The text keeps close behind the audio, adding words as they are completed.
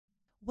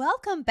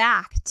Welcome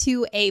back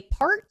to a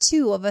part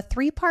 2 of a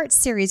 3-part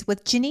series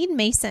with Janine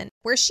Mason,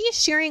 where she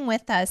is sharing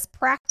with us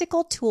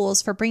practical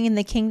tools for bringing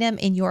the kingdom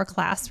in your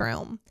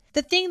classroom.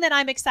 The thing that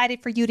I'm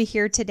excited for you to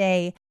hear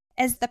today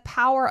is the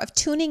power of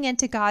tuning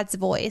into God's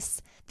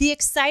voice, the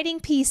exciting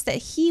piece that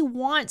He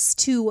wants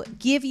to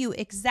give you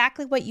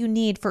exactly what you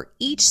need for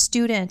each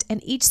student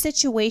and each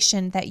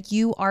situation that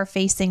you are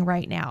facing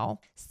right now.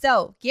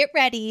 So get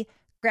ready.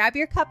 Grab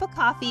your cup of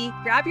coffee,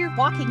 grab your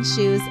walking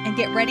shoes, and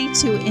get ready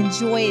to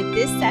enjoy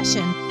this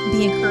session.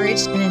 Be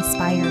encouraged and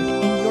inspired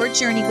in your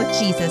journey with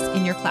Jesus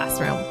in your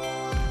classroom.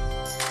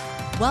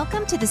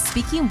 Welcome to the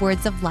Speaking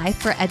Words of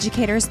Life for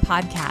Educators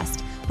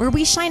podcast, where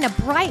we shine a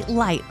bright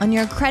light on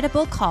your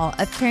incredible call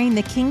of carrying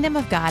the kingdom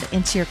of God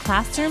into your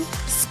classroom,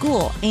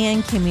 school,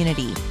 and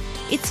community.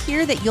 It's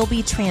here that you'll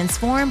be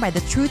transformed by the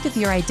truth of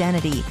your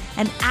identity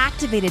and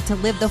activated to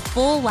live the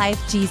full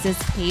life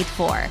Jesus paid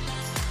for.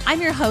 I'm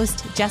your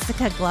host,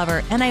 Jessica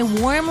Glover, and I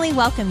warmly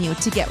welcome you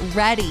to get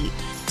ready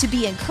to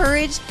be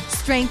encouraged,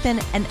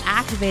 strengthened, and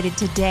activated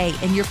today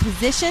in your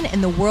position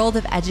in the world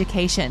of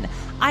education.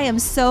 I am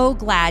so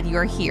glad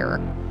you're here.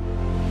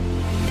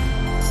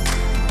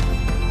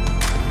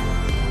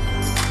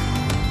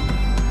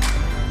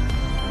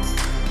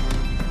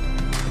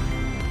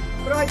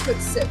 But I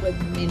could sit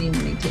with many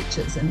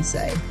teachers and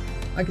say,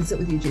 I could sit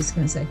with you,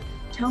 Jessica, and say,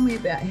 tell me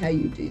about how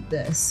you do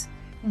this.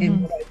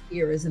 And what I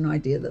hear is an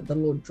idea that the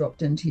Lord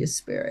dropped into your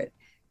spirit.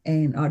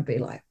 And I'd be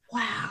like,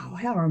 wow,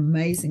 how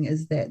amazing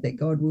is that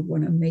God would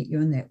want to meet you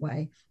in that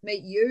way,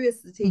 meet you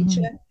as the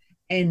teacher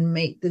and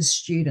meet the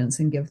students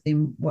and give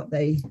them what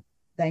they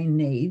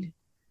need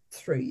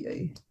through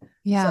you.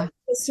 Yeah. So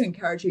just to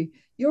encourage you,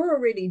 you're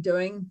already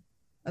doing,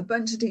 a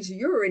bunch of teachers,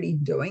 you're already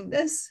doing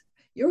this.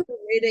 You're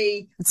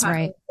already That's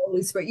right. of the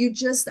Holy Spirit. You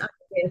just aren't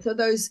there. So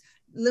those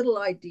little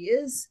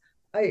ideas,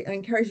 I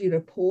encourage you to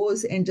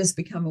pause and just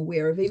become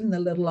aware of even the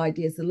little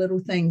ideas, the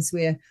little things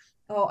where,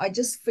 oh, I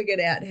just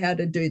figured out how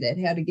to do that,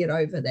 how to get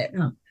over that.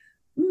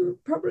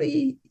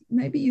 Probably,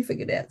 maybe you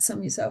figured out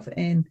some yourself,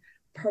 and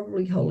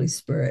probably Holy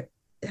Spirit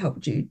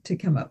helped you to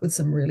come up with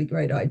some really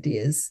great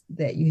ideas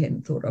that you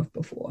hadn't thought of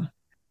before.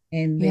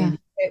 And then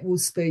that will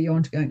spur you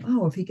on to going,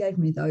 oh, if He gave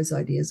me those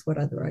ideas, what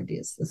other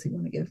ideas does He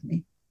want to give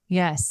me?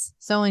 Yes.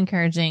 So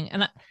encouraging.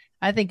 And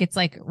I think it's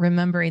like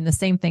remembering the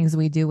same things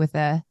we do with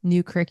a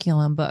new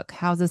curriculum book.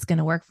 How's this going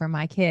to work for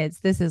my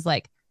kids? This is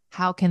like,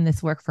 how can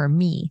this work for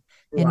me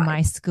in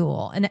my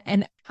school?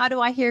 And how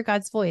do I hear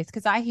God's voice?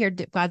 Because I hear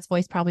God's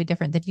voice probably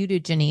different than you do,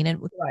 Janine.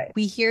 And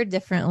we hear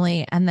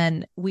differently. And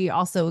then we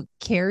also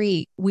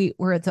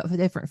we're at a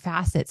different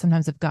facet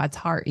sometimes of God's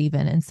heart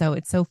even. And so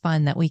it's so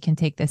fun that we can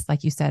take this,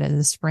 like you said, as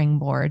a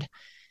springboard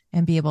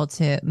and be able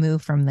to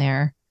move from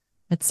there.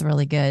 It's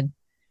really good.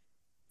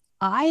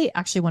 I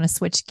actually want to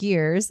switch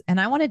gears,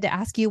 and I wanted to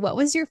ask you, what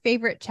was your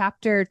favorite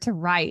chapter to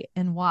write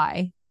and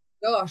why?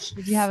 Gosh,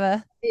 did you have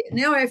a?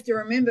 Now I have to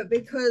remember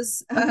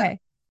because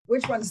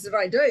which ones did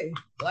I do?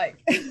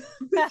 Like,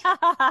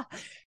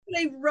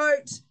 they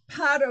wrote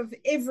part of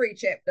every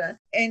chapter,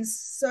 and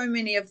so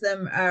many of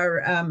them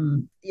are,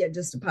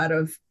 just a part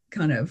of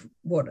kind of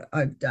what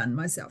I've done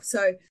myself.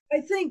 So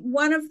I think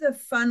one of the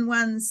fun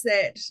ones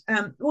that,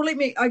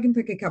 I can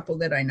pick a couple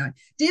that I know.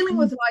 Dealing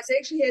with Lies, I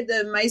actually had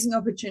the amazing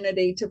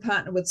opportunity to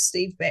partner with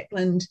Steve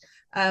Backlund.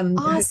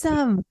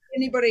 Awesome.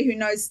 Anybody who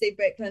knows Steve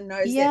Backlund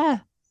knows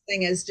that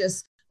thing is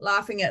just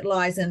laughing at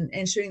lies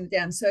and shooting them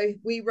down. So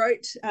we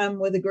wrote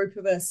with a group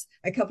of us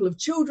a couple of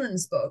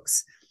children's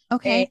books.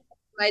 Okay. And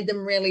made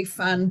them really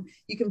fun.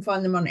 You can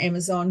find them on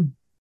Amazon.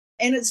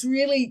 And it's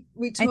really,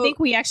 I think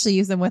we actually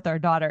use them with our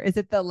daughter. Is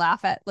it the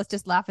let's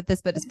just laugh at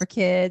this, but it's for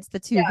kids, the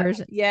 2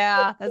 version.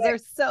 Yeah, they're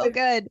so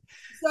good.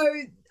 So,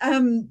 I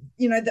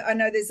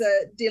know there's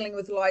a Dealing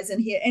with Lies in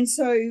here. And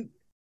so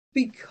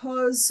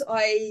because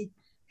I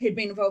had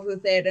been involved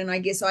with that, and I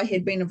guess I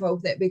had been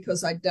involved with that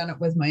because I'd done it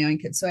with my own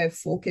kids. So I have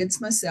 4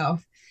 kids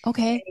myself.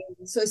 Okay.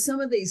 And so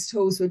some of these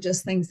tools were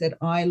just things that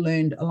I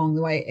learned along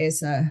the way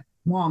as a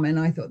mom, and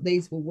I thought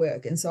these will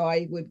work. And so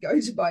I would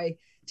go to my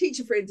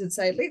teacher friends and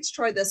say, let's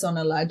try this on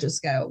a larger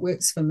scale. It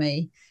works for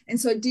me. And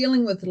so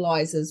Dealing with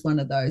Lies is one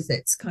of those.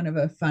 That's kind of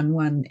a fun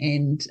one.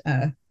 And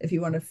if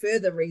you want a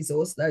further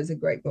resource, those are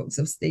great books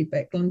of Steve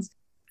Backlund's.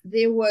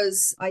 There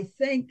was, I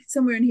think,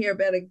 somewhere in here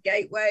about a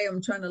gateway.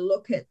 I'm trying to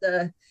look at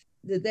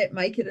did that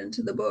make it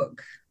into the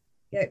book?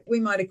 Yeah, we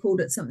might have called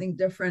it something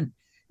different.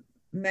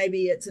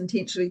 Maybe it's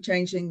intentionally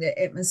changing the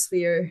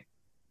atmosphere.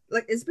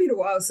 Like, it's been a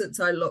while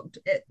since I looked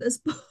at this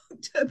book,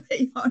 to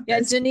be honest. Yeah,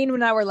 Janine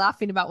and I were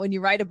laughing about when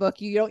you write a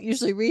book, you don't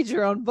usually read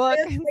your own book.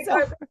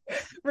 So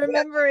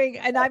remembering,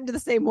 and I'm the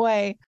same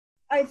way.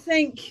 I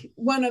think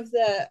one of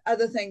the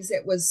other things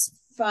that was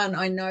fun,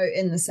 I know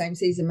in the same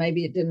season,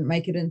 maybe it didn't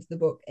make it into the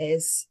book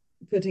as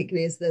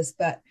particularly as this,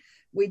 but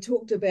we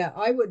talked about,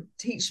 I would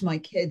teach my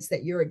kids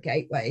that you're a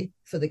gateway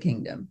for the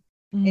kingdom.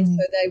 And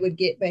so they would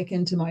get back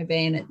into my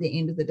van at the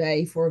end of the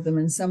day, 4 of them,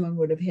 and someone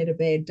would have had a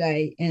bad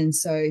day. And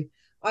so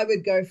I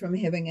would go from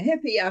having a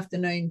happy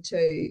afternoon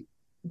to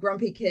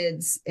grumpy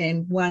kids,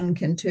 and one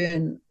can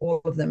turn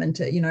all of them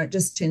into, it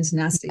just turns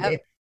nasty.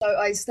 Yep. So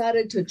I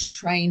started to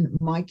train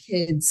my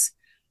kids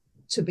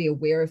to be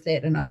aware of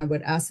that. And I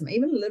would ask them,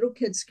 even little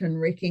kids can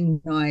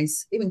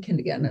recognize, even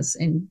kindergartners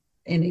and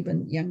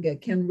even younger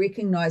can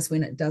recognize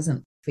when it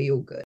doesn't feel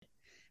good.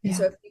 And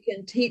so if you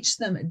can teach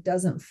them it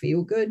doesn't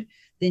feel good,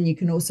 then you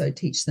can also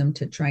teach them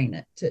to train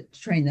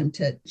them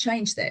to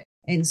change that.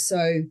 And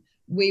so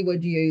we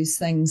would use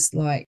things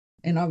like,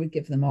 and I would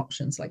give them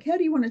options like, how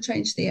do you want to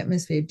change the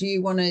atmosphere? Do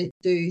you want to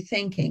do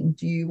thanking?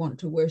 Do you want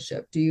to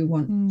worship? Do you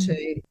want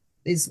to,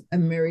 there's a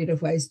myriad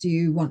of ways. Do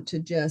you want to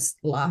just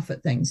laugh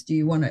at things? Do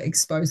you want to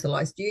expose the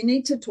lies? Do you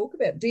need to talk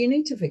about, do you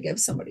need to forgive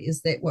somebody?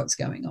 Is that what's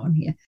going on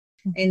here?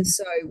 And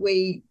so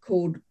we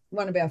called,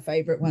 one of our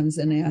favorite ones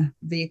in our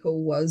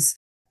vehicle was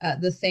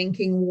the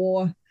thanking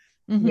war.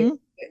 When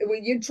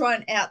you try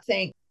and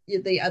out-thank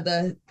the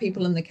other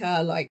people in the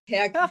car, like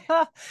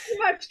how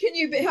much can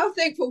you be, how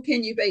thankful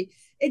can you be?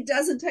 It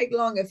doesn't take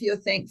long if you're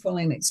thankful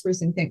and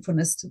expressing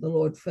thankfulness to the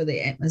Lord for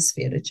the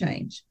atmosphere to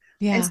change.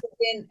 And so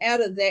then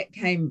out of that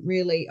came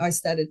really, I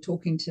started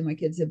talking to my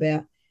kids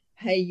about,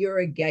 hey, you're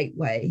a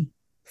gateway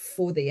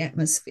for the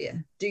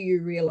atmosphere. Do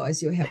you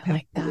realize how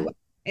powerful you are?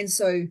 And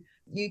so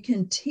you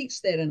can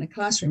teach that in a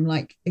classroom.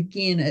 Like,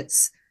 again,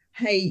 it's,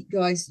 hey,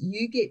 guys,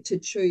 you get to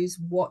choose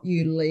what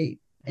you lead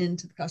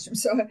into the classroom.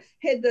 So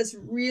I had this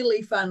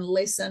really fun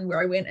lesson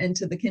where I went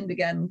into the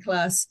kindergarten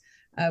class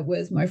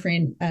with my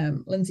friend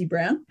Lindsay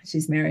Brown.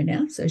 She's married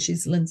now, so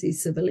she's Lindsay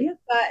Sevilla.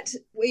 But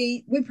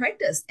we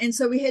practiced. And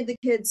so we had the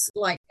kids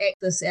like act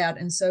this out.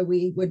 And so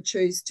we would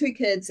choose 2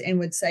 kids and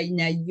would say,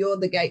 now you're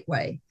the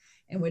gateway.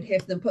 And we'd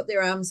have them put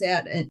their arms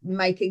out and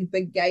make a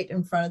big gate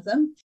in front of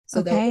them.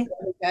 So they would go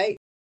to the gate.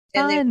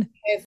 And then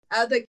have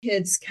other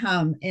kids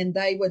come and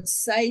they would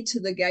say to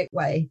the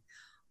gateway,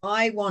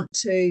 I'm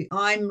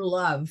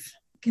love.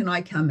 Can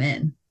I come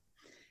in?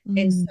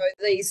 And so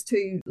these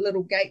 2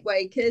 little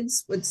gateway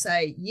kids would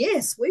say,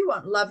 yes, we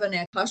want love in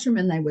our classroom.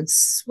 And they would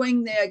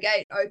swing their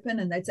gate open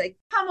and they'd say,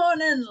 come on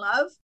in,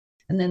 love.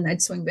 And then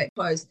they'd swing back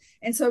closed.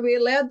 And so we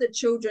allowed the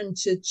children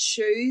to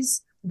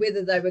choose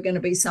whether they were going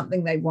to be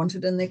something they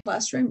wanted in their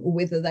classroom or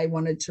whether they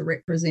wanted to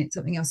represent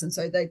something else. And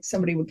so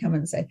somebody would come in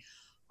and say,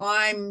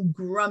 I'm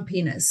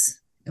grumpiness.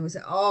 And we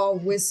say,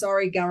 oh, we're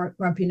sorry,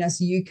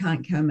 grumpiness, you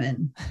can't come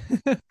in.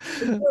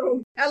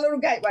 Our little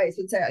gateways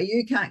would say, oh,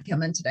 you can't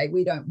come in today.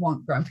 We don't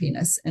want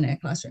grumpiness in our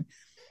classroom.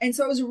 And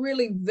so it was a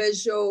really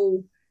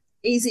visual,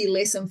 easy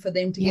lesson for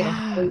them to get a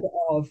hold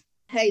of,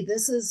 hey,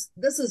 this is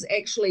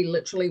actually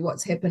literally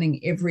what's happening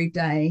every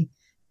day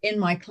in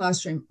my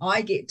classroom.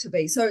 I get to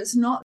be. So it's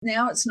not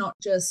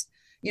just,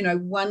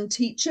 one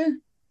teacher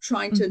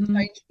trying to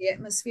change the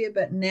atmosphere,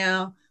 but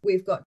now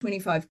we've got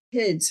 25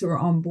 kids who are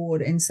on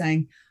board and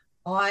saying,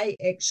 I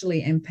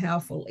actually am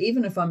powerful,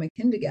 even if I'm a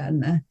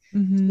kindergartner,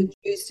 to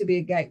choose to be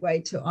a gateway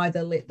to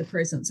either let the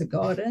presence of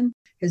God in,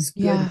 his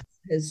goodness,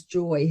 his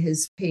joy,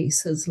 his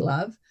peace, his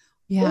love,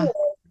 or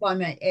by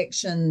my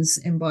actions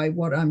and by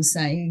what I'm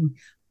saying,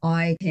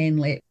 I can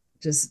let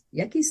just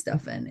yucky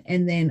stuff in.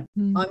 And then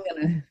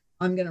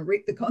I'm going to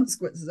reap the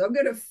consequences. I'm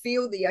going to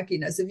feel the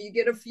yuckiness. If you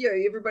get a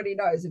few, everybody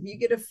knows, if you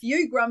get a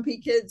few grumpy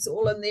kids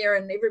all in there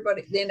and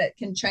everybody, then it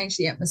can change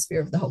the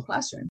atmosphere of the whole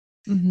classroom.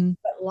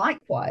 But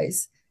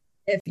likewise,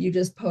 if you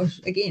just push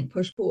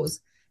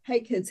pause. Hey,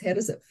 kids, how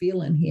does it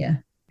feel in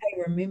here?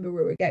 Hey, remember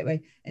we're a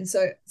gateway. And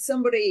so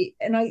somebody,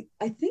 and I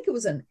think it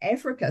was in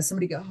Africa,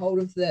 somebody got hold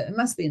of it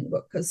must be in the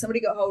book, because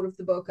somebody got hold of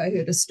the book. I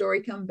heard a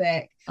story come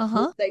back.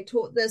 They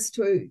taught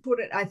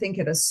it, I think,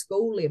 at a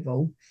school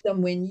level.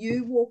 Then when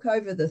you walk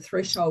over the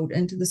threshold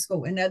into the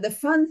school, and now the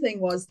fun thing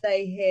was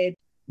they had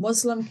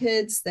Muslim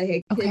kids,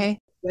 they had kids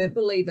who weren't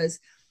believers,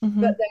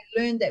 but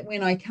they learned that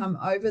when I come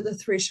over the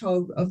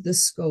threshold of the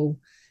school,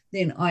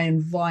 then I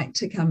invite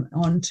to come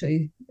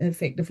onto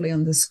effectively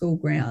on the school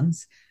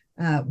grounds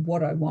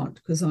what I want,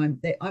 because I'm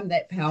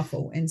that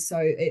powerful. And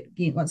so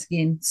once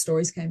again,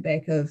 stories came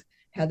back of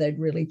how they'd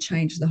really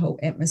changed the whole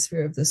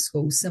atmosphere of the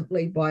school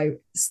simply by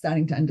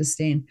starting to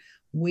understand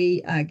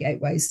we are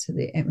gateways to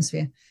the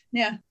atmosphere.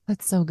 Now,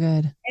 that's so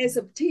good. As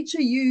a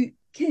teacher, you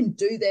can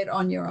do that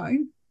on your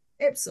own.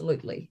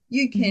 Absolutely.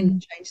 You can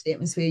change the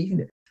atmosphere. You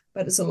can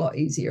but it's a lot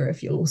easier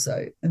if you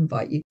also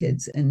invite your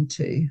kids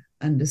into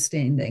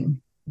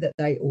understanding that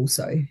they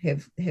also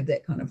have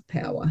that kind of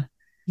power.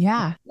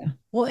 Yeah.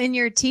 Well, and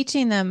you're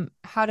teaching them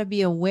how to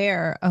be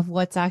aware of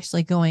what's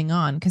actually going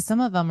on, because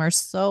some of them are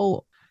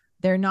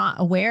they're not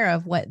aware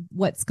of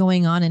what's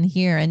going on in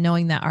here, and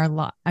knowing that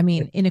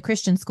in a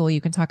Christian school,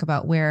 you can talk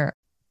about where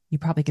you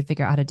probably could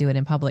figure out how to do it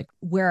in public,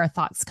 where our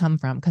thoughts come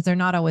from, because they're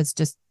not always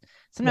just,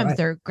 sometimes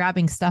they're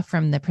grabbing stuff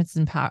from the princes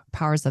and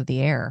powers of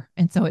the air.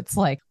 And so it's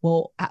like,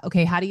 well,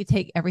 okay, how do you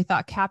take every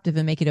thought captive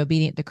and make it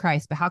obedient to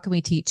Christ? But how can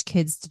we teach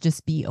kids to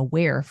just be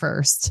aware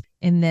first,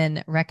 and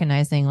then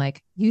recognizing,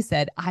 like you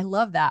said, I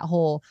love that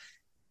whole,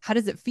 how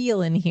does it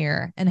feel in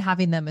here? And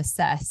having them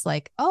assess,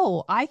 like,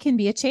 oh, I can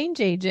be a change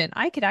agent.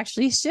 I could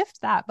actually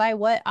shift that by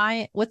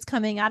what's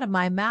coming out of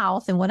my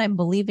mouth and what I'm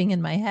believing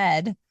in my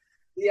head.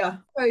 Yeah.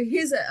 So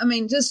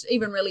just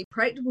even really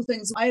practical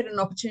things. I had an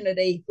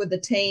opportunity with the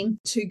team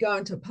to go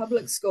into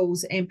public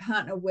schools and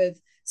partner with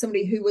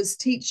somebody who was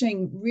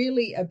teaching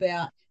really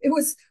about,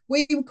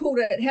 we called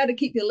it how to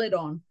keep your lid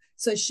on.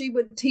 So she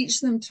would teach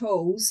them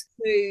tools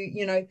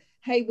to,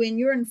 hey, when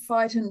you're in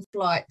fight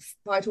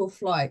or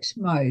flight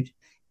mode,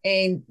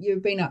 and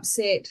you've been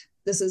upset,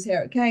 this is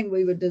how it came.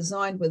 We were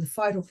designed with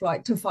fight or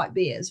flight to fight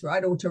bears,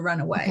 right? Or to run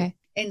away. Okay.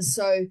 And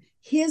so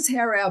here's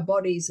how our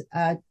bodies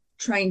are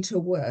trained to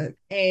work.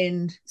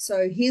 And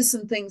so here's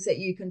some things that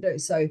you can do.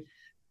 So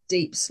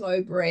deep,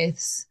 slow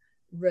breaths,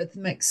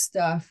 rhythmic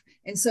stuff.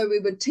 And so we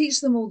would teach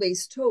them all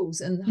these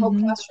tools and whole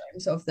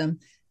classrooms of them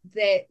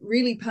that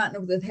really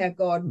partnered with how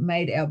God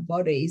made our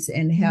bodies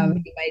and how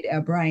he made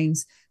our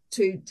brains,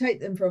 to take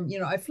them from,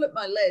 I flip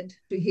my lid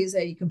to here's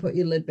how you can put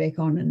your lid back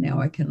on and now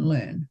I can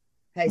learn.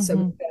 Hey, so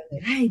we're going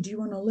there, hey, do you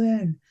want to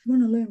learn? You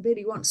want to learn better?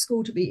 You want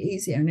school to be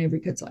easier? And every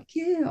kid's like,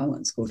 yeah, I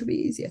want school to be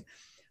easier.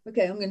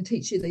 Okay, I'm going to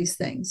teach you these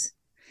things.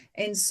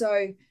 And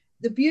so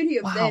the beauty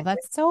of that.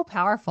 That's so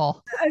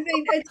powerful. I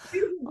mean, it's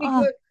beautiful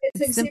because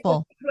it's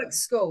simple. Public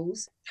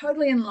schools,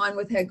 totally in line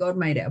with how God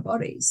made our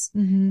bodies.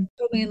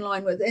 Totally in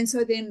line with. And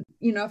so then,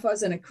 if I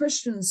was in a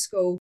Christian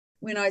school,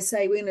 when I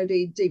say we're going to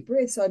do deep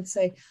breaths, I'd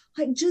say,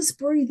 like, just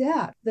breathe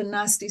out the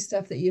nasty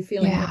stuff that you're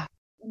feeling. Yeah.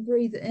 And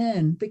breathe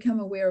in, become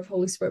aware of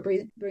Holy Spirit,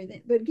 breathe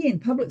in. But again,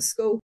 public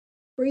school,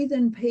 breathe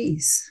in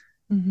peace,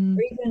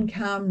 breathe in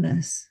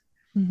calmness.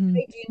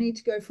 Hey, do you need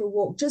to go for a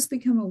walk? Just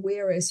become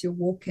aware as you're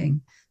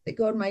walking that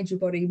God made your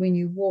body when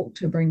you walk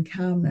to bring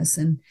calmness,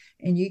 and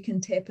you can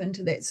tap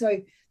into that.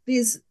 So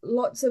there's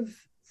lots of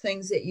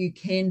things that you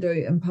can do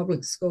in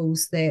public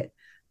schools that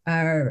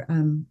are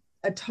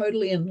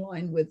totally in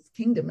line with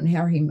kingdom and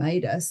how he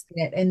made us.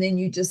 And then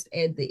you just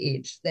add the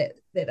edge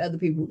that other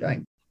people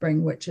don't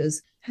bring, which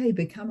is, hey,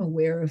 become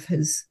aware of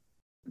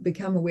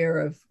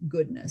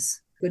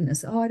goodness.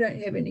 Oh, I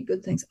don't have any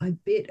good things. I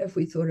bet if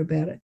we thought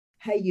about it,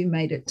 hey, you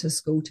made it to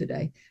school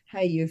today.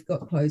 Hey, you've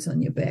got clothes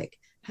on your back.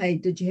 Hey,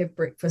 did you have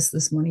breakfast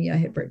this morning? Yeah, I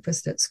had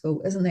breakfast at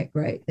school. Isn't that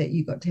great that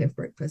you got to have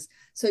breakfast?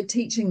 So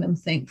teaching them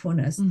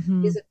thankfulness.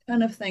 There's a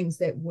ton of things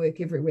that work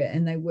everywhere,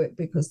 and they work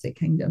because they're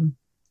kingdom.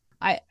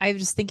 I was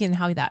just thinking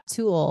how that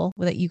tool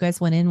that you guys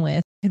went in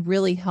with could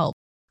really help.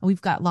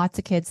 We've got lots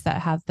of kids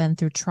that have been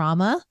through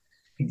trauma.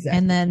 Exactly.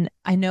 And then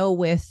I know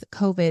with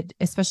COVID,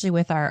 especially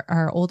with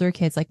our older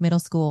kids, like middle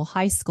school,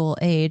 high school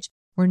age,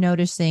 we're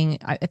noticing,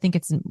 I think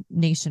it's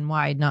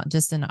nationwide, not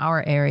just in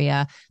our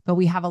area, but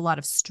we have a lot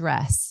of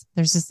stress.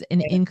 There's just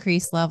an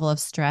increased level of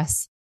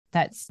stress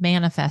that's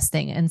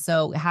manifesting. And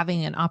so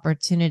having an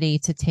opportunity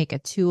to take a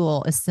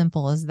tool as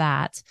simple as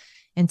that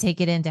and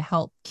take it in to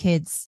help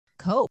kids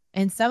cope.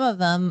 And some of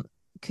them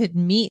could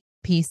meet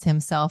peace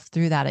himself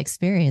through that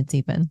experience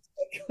even.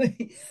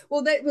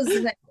 Well, that was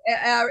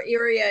our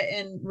area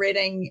in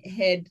Reading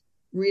had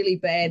really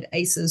bad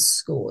ACEs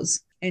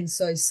scores. And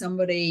so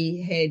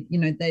somebody had,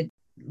 they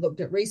looked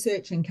at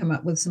research and come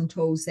up with some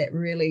tools that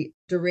really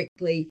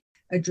directly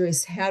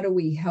address how do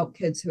we help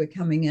kids who are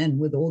coming in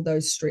with all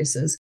those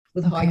stresses,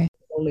 with high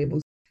cortisol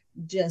levels,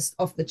 just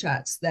off the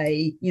charts.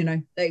 They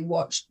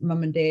watched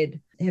mum and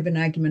dad have an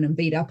argument and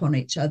beat up on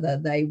each other.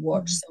 They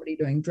watched somebody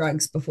doing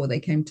drugs before they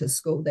came to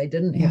school. They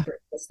didn't have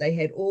breakfast. They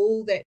had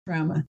all that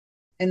trauma.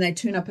 And they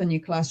turn up in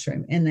your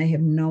classroom and they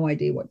have no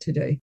idea what to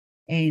do.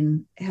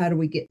 And how do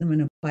we get them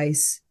in a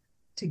place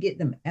to get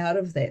them out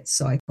of that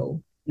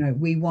cycle?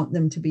 We want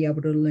them to be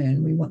able to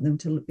learn. We want them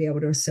to be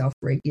able to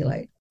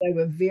self-regulate. They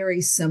were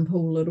very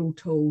simple little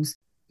tools,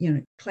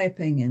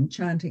 clapping and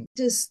chanting,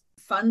 just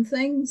fun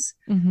things,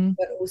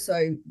 but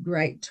also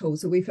great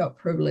tools. So we felt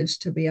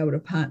privileged to be able to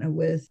partner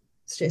with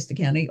Shasta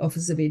County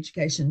Office of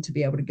Education to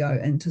be able to go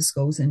into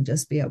schools and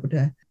just be able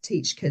to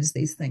teach kids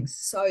these things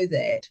so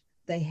that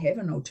they have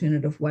an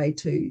alternative way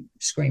to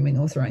screaming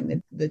or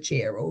throwing the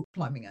chair or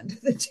climbing under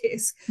the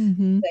desk.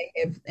 They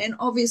have, and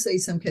obviously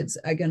some kids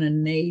are going to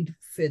need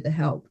further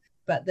help,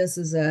 but this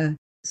is a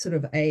sort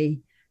of a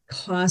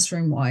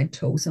classroom-wide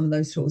tool. Some of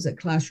those tools are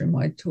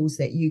classroom-wide tools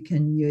that you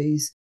can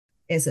use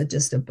as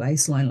just a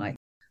baseline, like,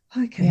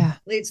 okay,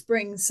 let's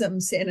bring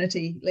some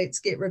sanity. Let's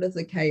get rid of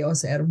the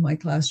chaos out of my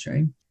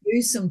classroom.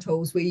 Use some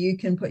tools where you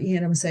can put your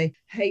hand up and say,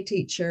 hey,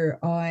 teacher,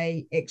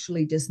 I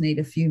actually just need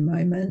a few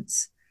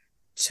moments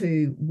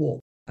to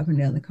walk up and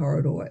down the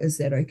corridor. Is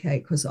that okay?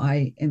 Because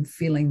I am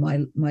feeling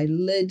my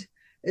lid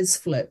is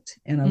flipped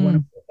and I want to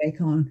put it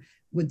back on.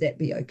 Would that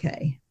be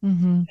okay?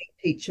 Hey,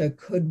 teacher,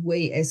 could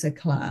we as a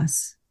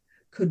class,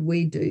 could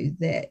we do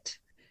that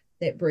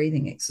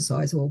breathing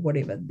exercise or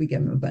whatever? We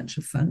give them a bunch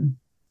of fun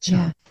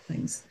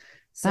things.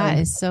 So, that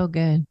is so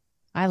good.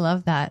 I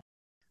love that.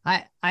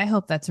 I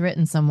hope that's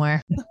written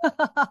somewhere.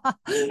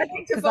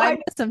 Because I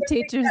know some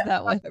teachers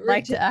that would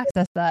like to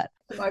access that.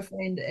 My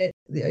friend at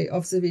the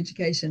Office of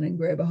Education and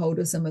grab a hold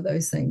of some of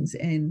those things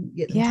and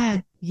get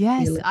them.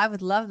 Yes, I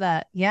would love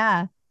that.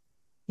 Yeah.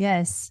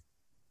 Yes.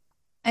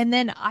 And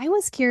then I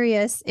was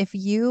curious if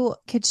you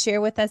could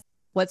share with us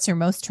what's your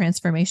most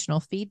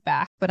transformational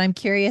feedback, but I'm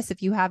curious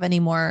if you have any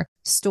more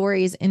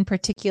stories in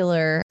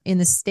particular in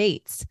the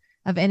States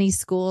of any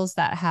schools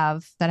that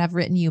have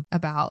written you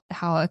about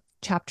how a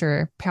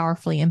chapter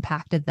powerfully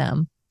impacted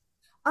them.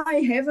 I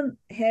haven't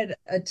had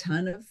a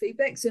ton of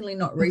feedback, certainly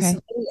not Okay.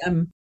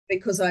 recently,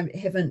 because I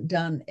haven't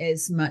done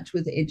as much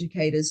with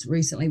educators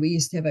recently. We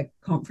used to have a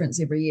conference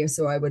every year,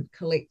 so I would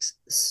collect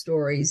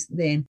stories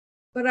then.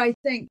 But I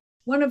think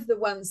one of the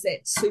ones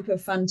that's super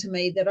fun to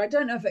me, that I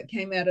don't know if it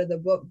came out of the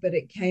book, but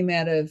it came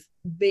out of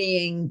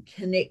being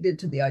connected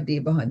to the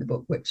idea behind the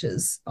book, which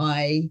is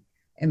I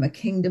am a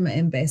kingdom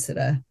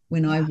ambassador.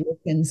 When I Yeah.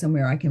 walk in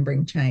somewhere, I can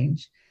bring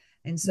change.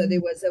 And so there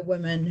Mm. was a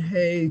woman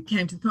who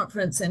came to the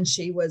conference, and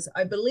she was,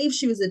 I believe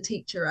she was a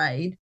teacher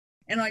aide.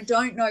 And I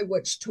don't know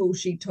which tool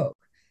she took,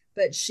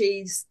 but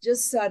she's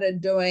just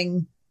started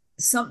doing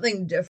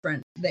something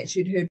different that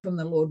she'd heard from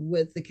the Lord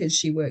with the kids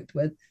she worked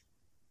with.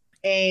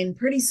 And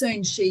pretty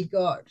soon she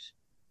got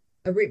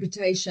a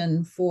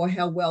reputation for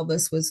how well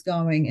this was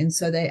going. And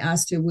so they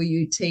asked her, will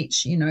you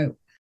teach,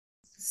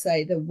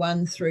 say the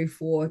 1 through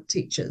 4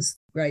 teachers,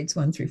 grades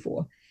 1 through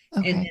 4?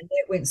 And Okay. then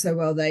that went so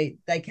well, they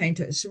came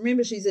to us.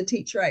 Remember, she's a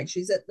teacher aide.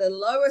 She's at the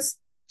lowest,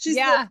 she's the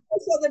Yeah.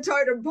 lowest on the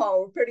totem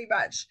pole, pretty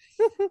much.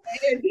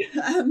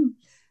 And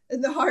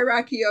in the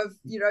hierarchy of,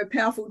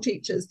 powerful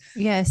teachers.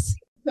 Yes.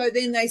 So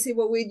then they said,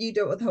 well, where do you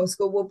do it with the whole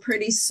school? Well,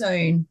 pretty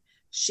soon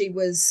she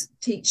was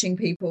teaching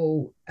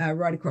people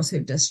right across her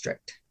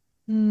district.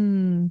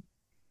 Mm.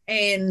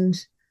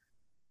 And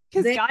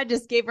Because that, God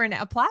just gave her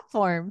a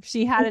platform.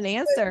 She had an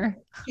answer.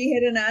 she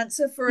had an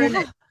answer for an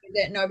Yeah. issue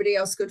that nobody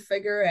else could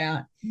figure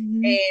out.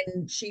 Mhm.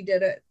 And she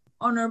did it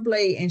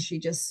honorably, and she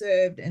just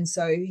served. And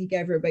so he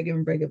gave her a bigger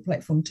and bigger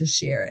platform to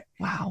share it.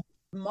 Wow.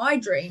 My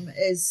dream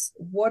is,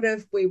 what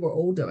if we were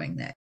all doing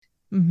that?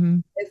 Mm-hmm.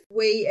 If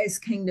we as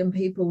kingdom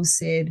people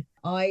said,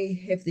 I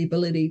have the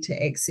ability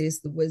to access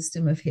the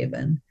wisdom of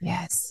heaven,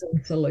 Yes.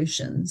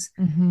 solutions,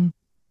 Mm-hmm.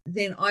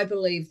 then I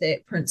believe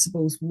that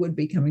principals would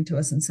be coming to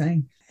us and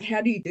saying,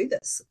 how do you do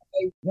this?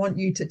 I want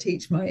you to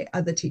teach my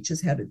other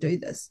teachers how to do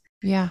this.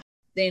 Yeah.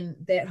 Then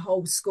that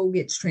whole school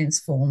gets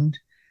transformed.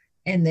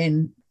 And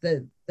then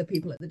the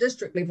people at the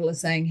district level are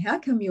saying, how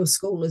come your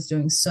school is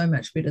doing so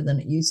much better than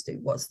it used to?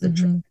 What's the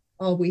trick?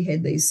 Oh, we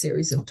had these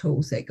series of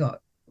tools that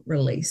got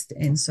released,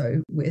 and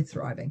so we're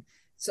thriving.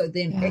 So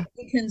then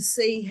you can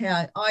see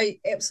how I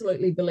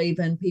absolutely believe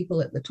in people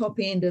at the top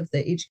end of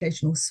the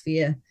educational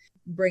sphere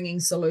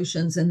bringing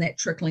solutions and that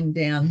trickling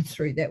down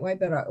through that way.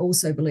 But I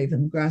also believe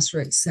in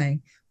grassroots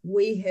saying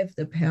we have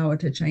the power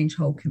to change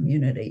whole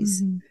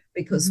communities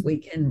because we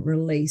can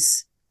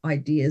release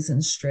ideas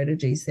and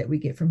strategies that we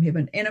get from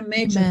heaven. And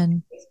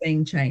imagine it's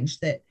being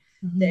changed, that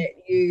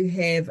you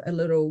have a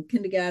little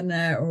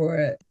kindergartner or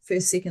a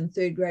first, second,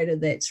 third grader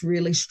that's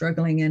really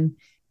struggling, and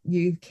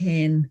you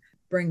can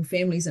bring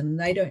families in and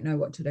they don't know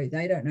what to do.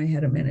 They don't know how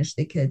to manage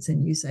their kids.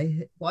 And you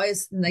say,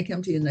 and they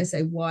come to you and they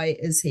say, why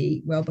is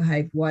he well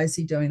behaved? Why is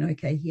he doing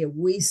okay here?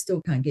 We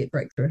still can't get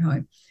breakthrough at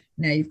home.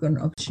 Now you've got an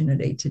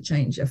opportunity to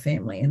change a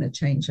family and to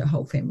change a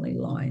whole family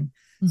line.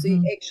 So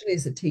you actually,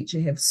 as a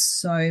teacher, have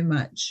so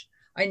much.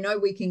 I know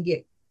we can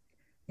get,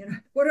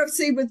 what I've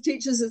seen with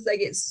teachers is they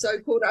get so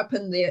caught up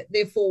in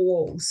their 4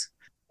 walls.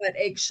 But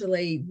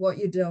actually what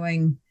you're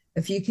doing,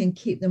 if you can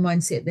keep the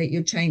mindset that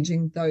you're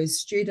changing those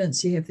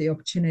students, you have the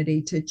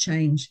opportunity to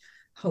change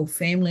whole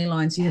family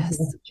lines. You have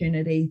the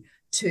opportunity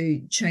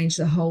to change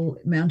the whole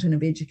mountain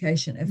of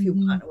education if you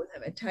partner with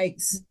them. It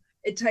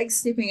takes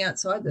stepping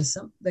outside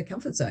the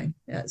comfort zone,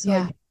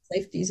 outside the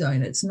safety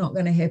zone. It's not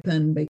going to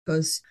happen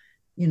because,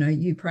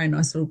 you pray a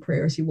nice little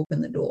prayer as you walk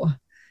in the door.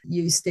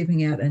 You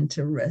stepping out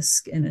into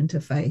risk and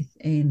into faith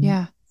and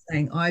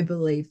saying, I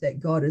believe that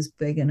God is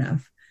big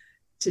enough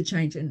to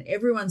change. And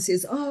everyone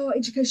says, oh,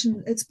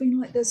 education, it's been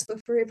like this for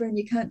forever and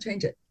you can't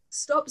change it.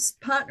 Stop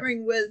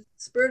partnering with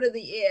spirit of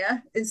the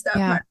air and start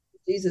partnering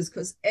with Jesus,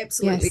 because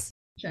absolutely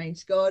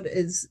change. God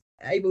is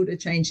able to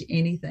change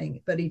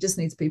anything, but he just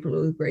needs people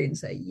to agree and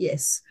say,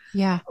 yes,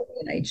 I'll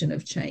be an agent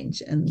of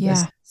change. And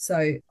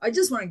so I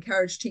just want to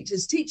encourage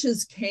teachers.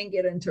 Teachers can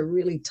get into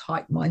really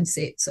tight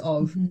mindsets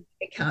of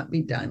it can't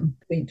be done,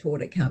 being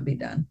taught it can't be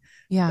done.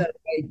 But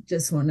I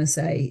just want to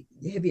say,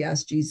 have you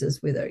asked Jesus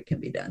whether it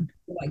can be done?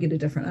 You might get a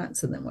different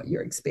answer than what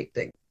you're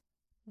expecting.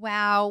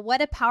 Wow,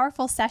 what a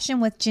powerful session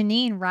with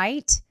Janine,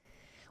 right?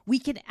 We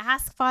can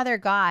ask Father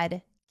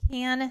God,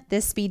 can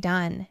this be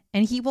done?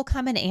 And he will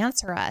come and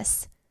answer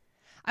us.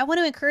 I want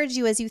to encourage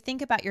you as you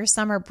think about your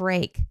summer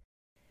break,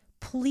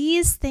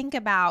 please think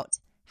about,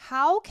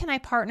 how can I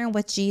partner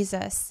with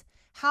Jesus?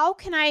 How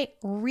can I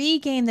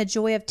regain the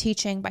joy of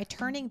teaching by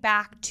turning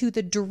back to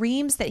the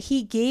dreams that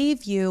he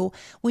gave you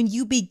when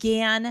you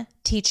began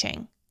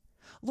teaching?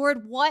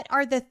 Lord, what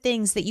are the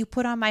things that you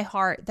put on my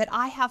heart that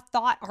I have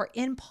thought are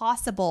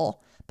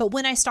impossible? But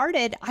when I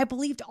started, I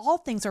believed all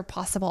things are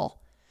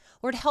possible.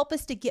 Lord, help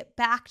us to get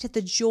back to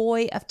the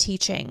joy of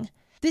teaching.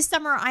 This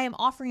summer, I am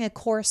offering a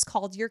course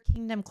called Your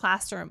Kingdom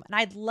Classroom, and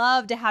I'd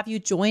love to have you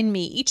join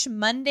me each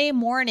Monday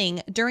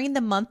morning during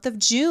the month of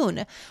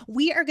June.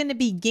 We are going to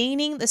be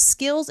gaining the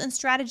skills and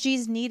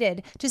strategies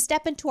needed to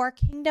step into our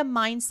kingdom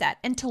mindset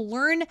and to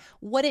learn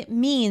what it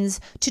means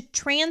to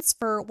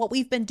transfer what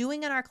we've been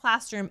doing in our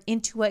classroom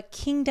into a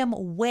kingdom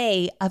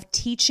way of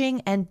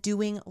teaching and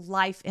doing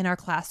life in our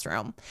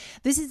classroom.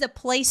 This is a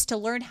place to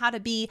learn how to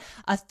be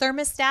a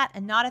thermostat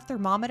and not a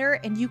thermometer,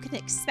 and you can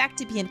expect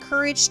to be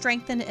encouraged,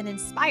 strengthened, and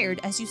inspired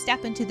as you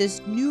step into this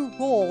new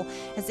role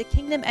as a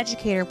kingdom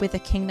educator with a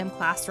kingdom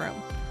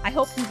classroom. I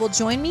hope you will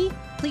join me.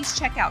 Please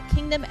check out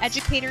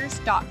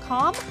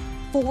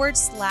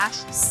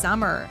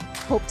kingdomeducators.com/summer.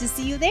 Hope to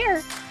see you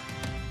there.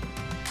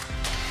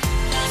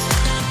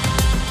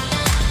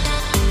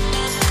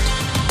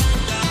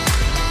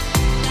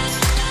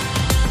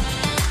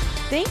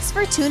 Thanks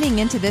for tuning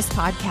into this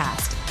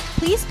podcast.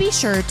 Please be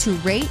sure to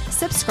rate,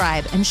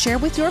 subscribe, and share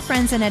with your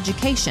friends in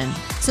education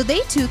so they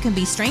too can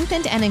be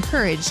strengthened and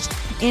encouraged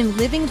in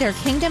living their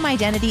kingdom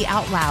identity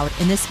out loud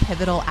in this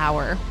pivotal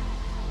hour.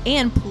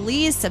 And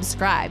please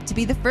subscribe to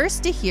be the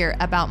first to hear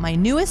about my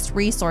newest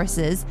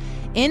resources,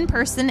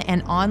 in-person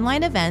and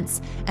online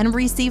events, and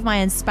receive my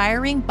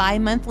inspiring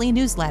bi-monthly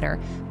newsletter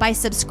by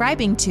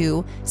subscribing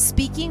to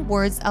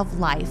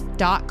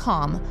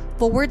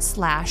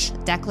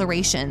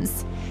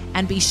speakingwordsoflife.com/declarations.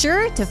 And be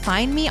sure to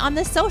find me on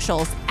the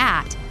socials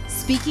at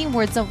Speaking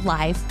Words of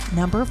Life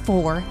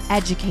 4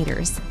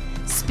 Educators.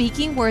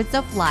 Speaking Words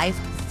of Life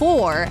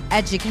for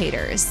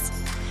Educators.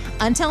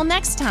 Until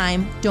next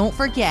time, don't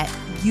forget,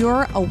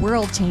 you're a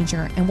world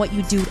changer, and what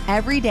you do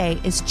every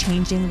day is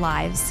changing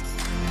lives.